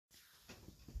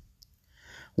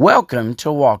Welcome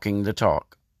to Walking the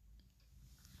Talk.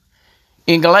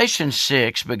 In Galatians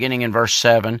 6, beginning in verse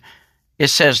 7, it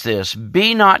says this,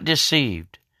 "Be not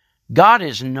deceived. God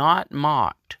is not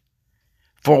mocked.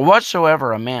 For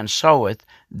whatsoever a man soweth,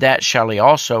 that shall he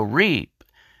also reap.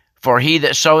 For he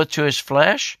that soweth to his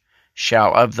flesh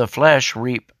shall of the flesh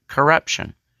reap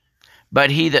corruption. But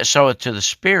he that soweth to the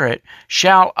Spirit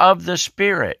shall of the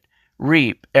Spirit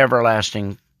reap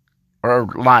everlasting or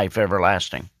life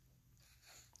everlasting."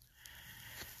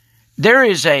 There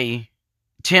is a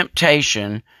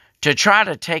temptation to try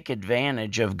to take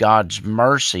advantage of God's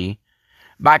mercy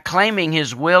by claiming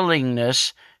His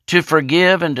willingness to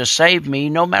forgive and to save me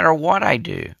no matter what I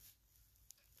do.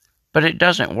 But it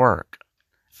doesn't work.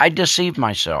 I deceive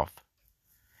myself.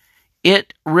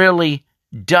 It really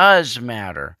does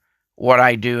matter what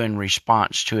I do in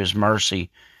response to His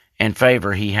mercy and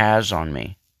favor He has on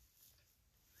me.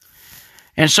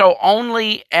 And so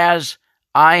only as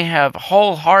I have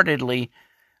wholeheartedly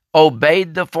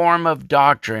obeyed the form of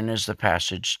doctrine, as the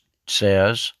passage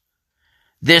says,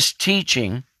 this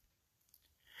teaching,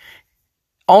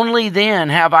 only then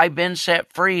have I been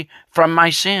set free from my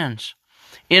sins.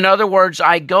 In other words,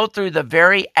 I go through the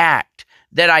very act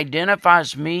that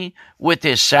identifies me with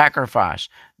His sacrifice,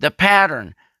 the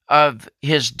pattern of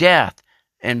His death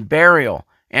and burial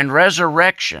and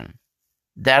resurrection,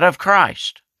 that of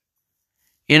Christ.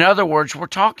 In other words, we're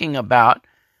talking about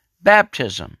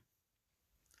baptism.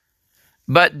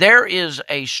 But there is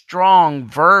a strong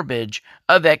verbiage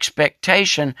of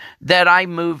expectation that I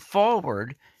move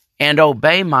forward and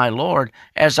obey my Lord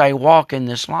as I walk in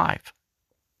this life.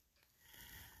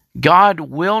 God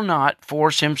will not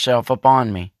force Himself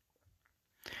upon me.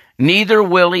 Neither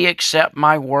will He accept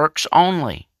my works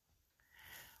only.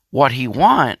 What He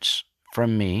wants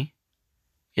from me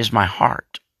is my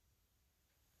heart,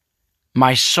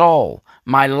 my soul,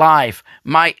 my life,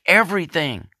 my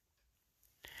everything.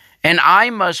 And I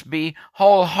must be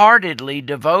wholeheartedly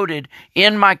devoted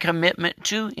in my commitment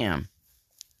to Him.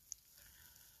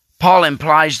 Paul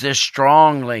implies this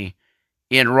strongly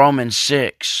in Romans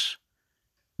 6.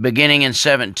 Beginning in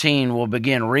 17, we'll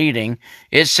begin reading.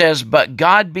 It says, "But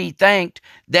God be thanked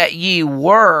that ye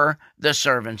were the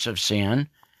servants of sin,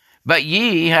 but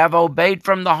ye have obeyed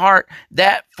from the heart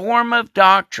that form of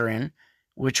doctrine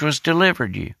which was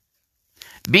delivered you.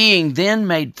 Being then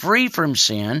made free from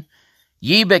sin,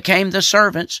 ye became the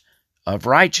servants of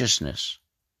righteousness.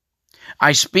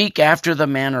 I speak after the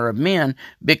manner of men,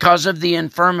 because of the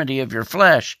infirmity of your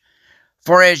flesh.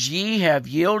 For as ye have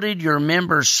yielded your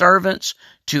members servants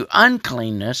to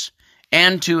uncleanness,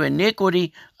 and to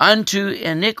iniquity unto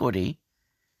iniquity,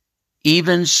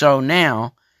 even so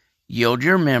now yield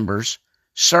your members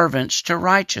servants to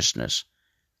righteousness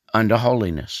unto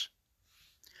holiness.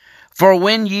 For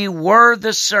when ye were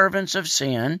the servants of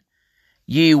sin,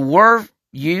 ye were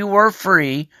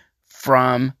free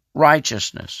from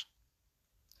righteousness.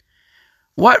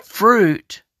 What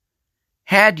fruit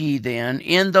had ye then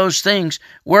in those things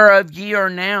whereof ye are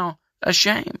now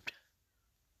ashamed?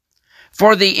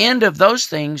 For the end of those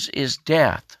things is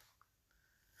death.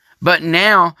 But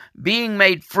now, being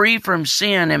made free from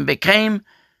sin and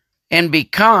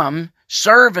become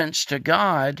servants to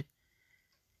God,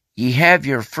 ye have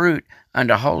your fruit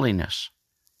unto holiness,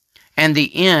 and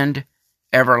the end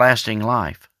everlasting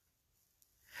life.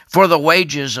 For the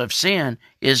wages of sin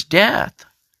is death,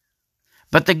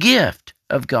 but the gift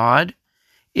of God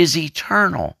is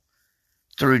eternal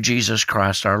through Jesus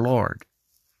Christ our Lord."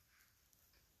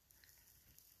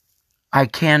 I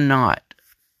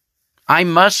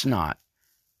must not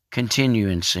continue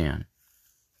in sin.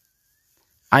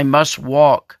 I must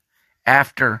walk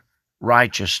after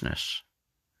righteousness.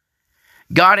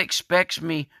 God expects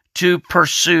me to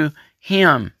pursue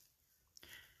Him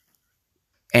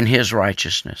and His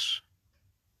righteousness,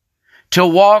 to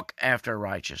walk after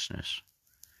righteousness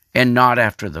and not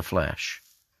after the flesh.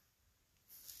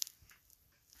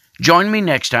 Join me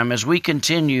next time as we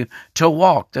continue to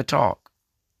walk the talk.